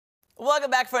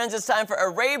Welcome back, friends. It's time for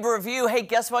a Rabe review. Hey,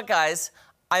 guess what, guys?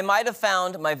 I might have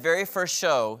found my very first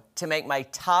show to make my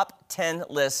top 10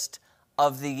 list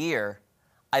of the year.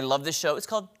 I love this show. It's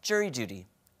called Jury Duty.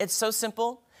 It's so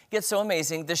simple, yet so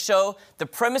amazing. The show, the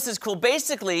premise is cool.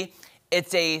 Basically,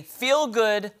 it's a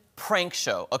feel-good prank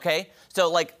show, okay? So,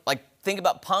 like think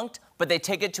about Punk'd, but they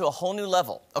take it to a whole new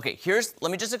level. Okay,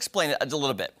 let me just explain it a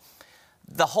little bit.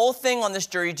 The whole thing on this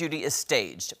Jury Duty is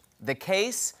staged. The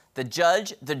case, the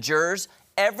judge, the jurors,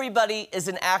 everybody is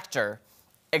an actor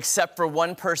except for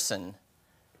one person.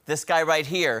 This guy right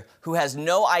here, who has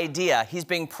no idea he's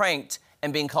being pranked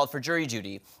and being called for jury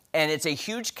duty. And it's a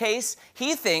huge case.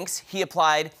 He thinks he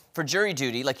applied for jury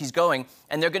duty, like he's going,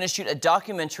 and they're gonna shoot a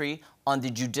documentary on the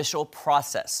judicial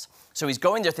process. So he's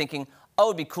going there thinking,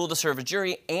 oh, it'd be cool to serve a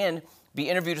jury and be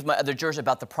interviewed with my other jurors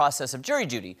about the process of jury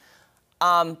duty.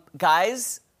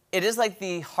 Guys, it is like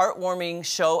the heartwarming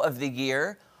show of the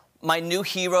year. My new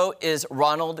hero is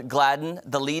Ronald Gladden,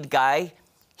 the lead guy.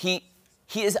 He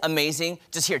is amazing.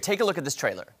 Just here, take a look at this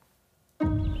trailer.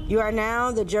 You are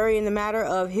now the jury in the matter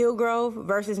of Hillgrove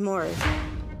versus Morris.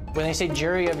 When they say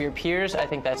jury of your peers, I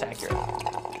think that's accurate.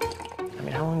 I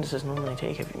mean, how long does this normally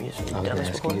take? Have you done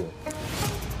this before?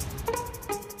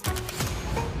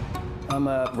 I'm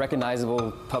a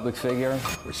recognizable public figure.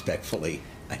 Respectfully,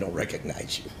 I don't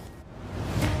recognize you.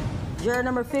 Juror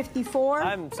number 54.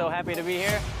 I'm so happy to be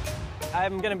here.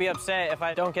 I'm gonna be upset if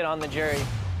I don't get on the jury.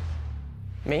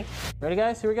 Me? Ready,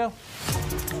 guys? Here we go.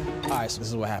 All right, so this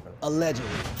is what happened.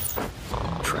 Allegedly.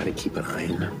 Try to keep an eye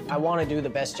on her. I want to do the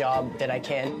best job that I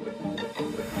can.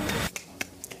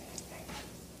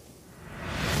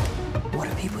 What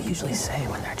do people usually say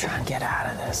when they're trying to get out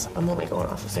of this? I'm only going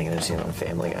off of things I've seen on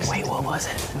Family Guy. Wait, what was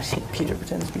it? I've seen Peter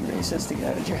pretends to be racist to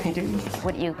get out of jury duty.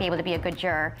 Would you be able to be a good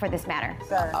juror for this matter?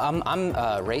 Sir. I'm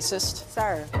racist.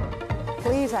 Sir,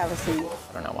 please have a seat.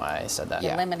 I don't know why I said that.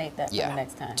 Eliminate that for the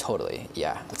next time. Totally.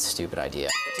 Yeah, that's a stupid idea.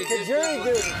 The jury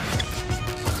duty.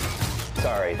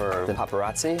 Sorry for the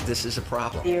paparazzi. This is a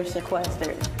problem. You're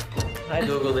sequestered. I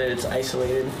Googled it. It's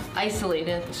isolated.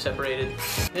 Isolated. It's separated.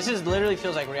 This literally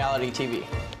feels like reality TV.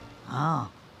 Oh.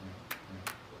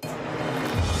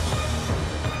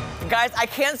 Guys, I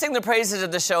can't sing the praises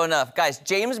of the show enough. Guys,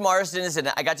 James Marsden is in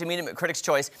it. I got to meet him at Critics'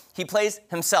 Choice. He plays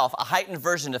himself, a heightened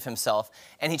version of himself,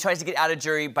 and he tries to get out of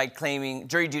jury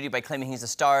duty by claiming he's a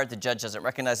star. The judge doesn't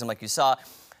recognize him, like you saw.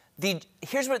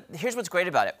 Here's what's great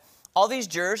about it. All these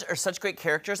jurors are such great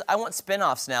characters. I want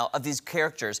spin-offs now of these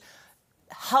characters.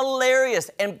 Hilarious.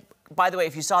 And by the way,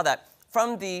 if you saw that,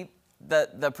 from the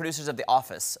producers of The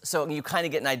Office, so you kind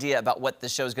of get an idea about what the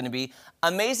show is going to be.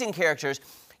 Amazing characters.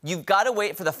 You've got to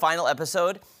wait for the final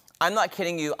episode. I'm not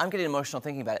kidding you. I'm getting emotional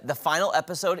thinking about it. The final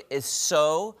episode is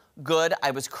so good.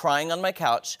 I was crying on my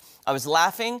couch. I was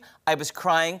laughing. I was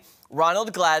crying.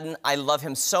 Ronald Gladden, I love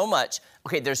him so much.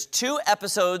 Okay, there's 2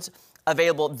 episodes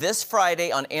available this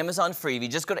Friday on Amazon Freevee.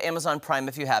 Just go to Amazon Prime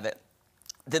if you have it.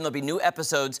 Then there'll be new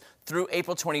episodes through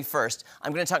April 21st.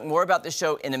 I'm going to talk more about this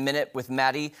show in a minute with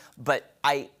Maddie, but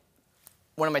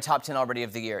one of my top 10 already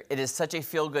of the year. It is such a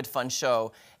feel-good, fun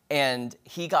show, and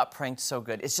he got pranked so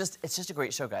good. It's just a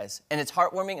great show, guys. And it's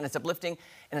heartwarming, and it's uplifting,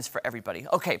 and it's for everybody.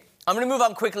 Okay, I'm going to move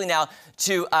on quickly now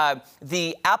to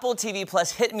the Apple TV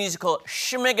Plus hit musical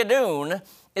Schmigadoon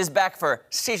is back for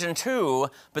season 2,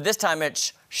 but this time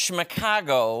it's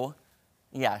Schmigadoon.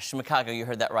 Yeah, Schmigadoon, you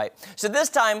heard that right. So this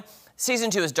time, season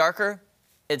 2 is darker,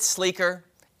 it's sleeker,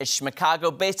 it's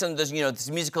Schmigadoon, based on those,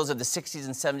 these musicals of the 60s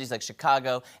and 70s like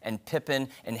Chicago and Pippin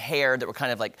and Hair that were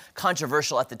kind of like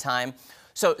controversial at the time.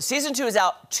 So season 2 is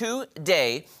out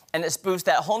today, and it spoofs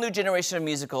that whole new generation of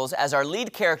musicals as our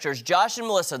lead characters, Josh and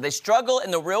Melissa, they struggle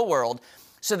in the real world,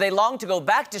 so they long to go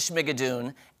back to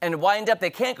Schmigadoon and wind up they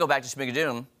can't go back to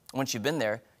Schmigadoon. Once you've been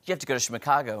there, you have to go to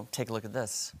Schmigadoon. Take a look at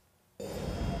this.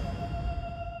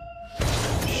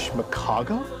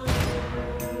 Chicago?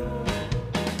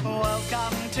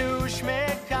 Welcome to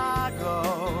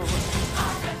Chicago.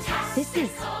 This is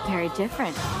very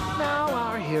different. Now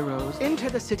our heroes enter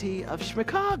the city of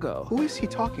Chicago. Who is he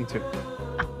talking to?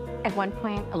 At one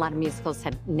point, a lot of musicals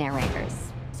had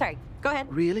narrators. Sorry, go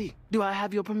ahead. Really? Do I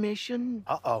have your permission?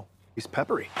 Uh-oh. He's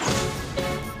peppery.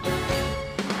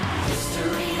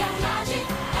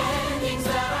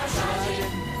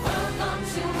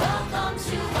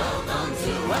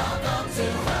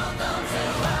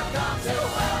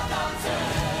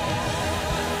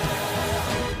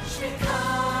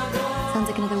 Sounds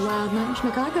like another wild night in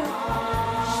Chicago.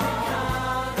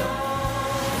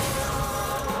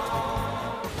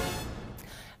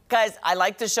 Guys, I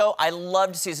like the show. I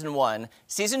loved season 1.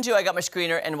 Season 2, I got my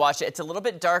screener and watched it. It's a little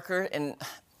bit darker, and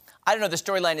I don't know, the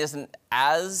storyline isn't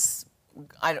as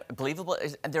believable?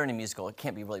 They're in a musical. It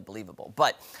can't be really believable.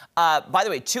 But by the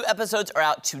way, 2 episodes are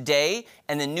out today,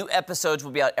 and the new episodes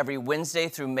will be out every Wednesday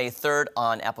through May 3rd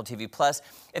on Apple TV+.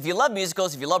 If you love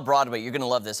musicals, if you love Broadway, you're going to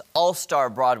love this all-star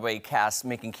Broadway cast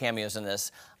making cameos in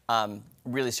this.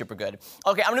 Really super good.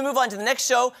 Okay, I'm going to move on to the next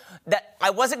show that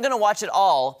I wasn't going to watch at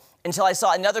all until I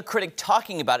saw another critic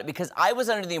talking about it because I was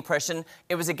under the impression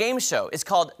it was a game show. It's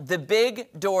called The Big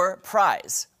Door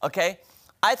Prize, okay?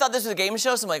 I thought this was a game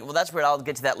show, so I'm like, well, that's weird. I'll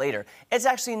get to that later. It's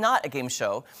actually not a game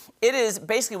show. It is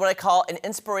basically what I call an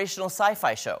inspirational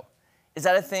sci-fi show. Is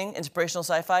that a thing, inspirational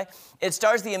sci-fi? It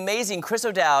stars the amazing Chris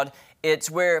O'Dowd.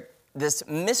 It's where this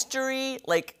mystery,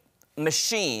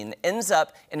 machine ends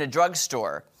up in a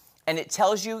drugstore, and it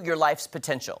tells you your life's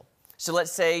potential. So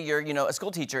let's say you're, a school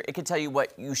teacher. It could tell you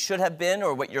what you should have been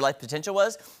or what your life potential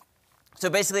was. So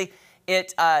basically,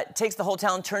 it takes the whole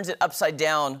town, turns it upside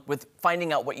down with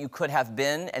finding out what you could have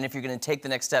been, and if you're going to take the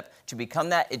next step to become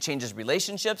that, it changes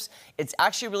relationships. It's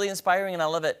actually really inspiring, and I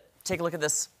love it. Take a look at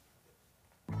this.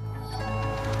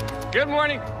 Good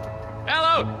morning.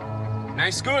 Hello.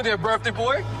 Nice school there, birthday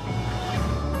boy.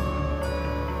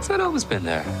 It's not always been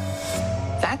there.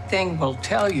 That thing will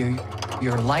tell you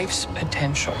your life's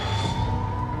potential.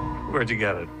 Where'd you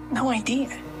get it? No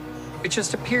idea. It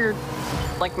just appeared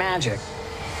like magic.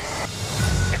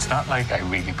 It's not like I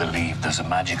really believe there's a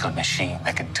magical machine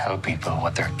that can tell people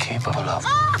what they're capable of.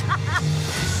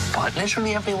 But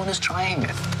literally everyone is trying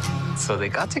it. So they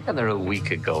got together a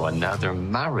week ago and now they're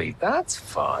married. That's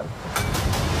fun.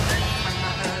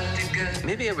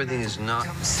 Maybe everything is not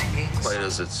quite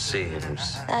as it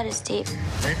seems. That is deep.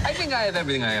 I think I have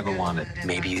everything I ever wanted.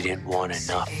 Maybe you didn't want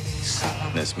enough.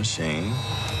 This machine,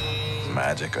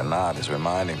 magic or not, is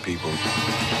reminding people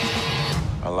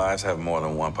our lives have more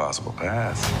than one possible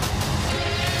path.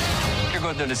 You're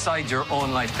going to decide your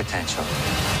own life potential.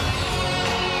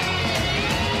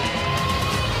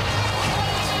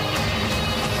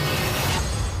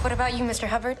 What about you, Mr.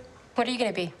 Hubbard? What are you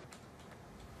going to be?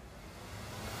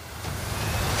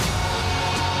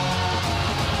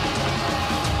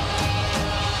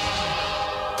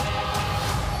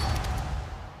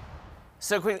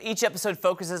 So quickly, each episode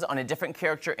focuses on a different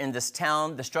character in this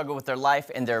town, the struggle with their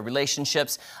life and their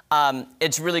relationships.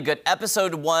 It's really good.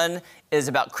 Episode 1 is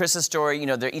about Chris's story.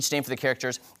 They're each named for the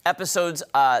characters. 3 episodes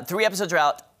are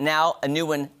out now, a new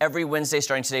one every Wednesday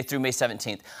starting today through May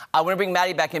 17th. I want to bring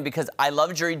Maddie back in because I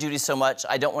love Jury Duty so much.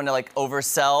 I don't want to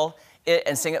oversell it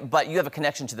and sing it, but you have a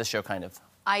connection to this show, kind of.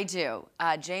 I do.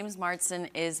 James Marsden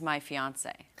is my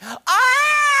fiance. Ah!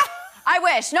 I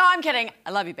wish. No, I'm kidding. I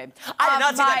love you, babe. I did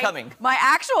not see that coming. My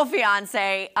actual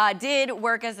fiance did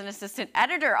work as an assistant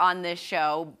editor on this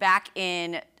show back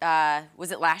in,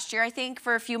 was it last year, I think,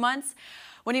 for a few months?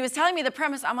 When he was telling me the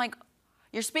premise, I'm like,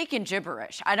 you're speaking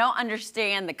gibberish. I don't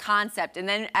understand the concept. And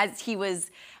then as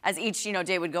each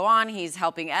day would go on, he's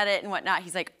helping edit and whatnot.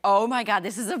 He's like, oh my God,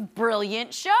 this is a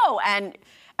brilliant show. And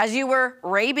as you were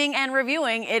raving and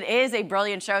reviewing, it is a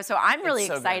brilliant show. So I'm really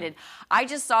excited. I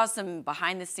just saw some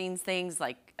behind the scenes things,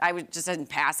 I was just in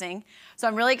passing. So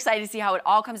I'm really excited to see how it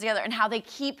all comes together and how they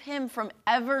keep him from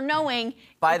ever knowing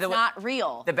it's not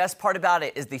real. The best part about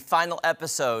it is the final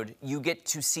episode, you get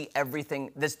to see everything.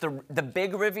 That's the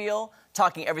big reveal,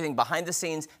 talking everything behind the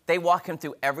scenes. They walk him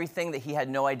through everything that he had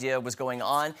no idea was going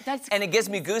on. And it gives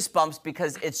me goosebumps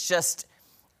because it's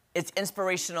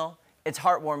inspirational. It's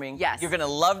heartwarming. Yes. You're gonna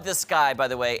love this guy, by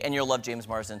the way, and you'll love James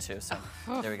Marsden too, so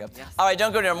there we go. Yes. All right,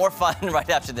 don't go anywhere, more fun right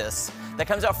after this. That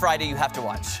comes out Friday, you have to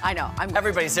watch. I know.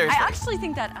 Everybody, seriously. I actually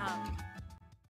think that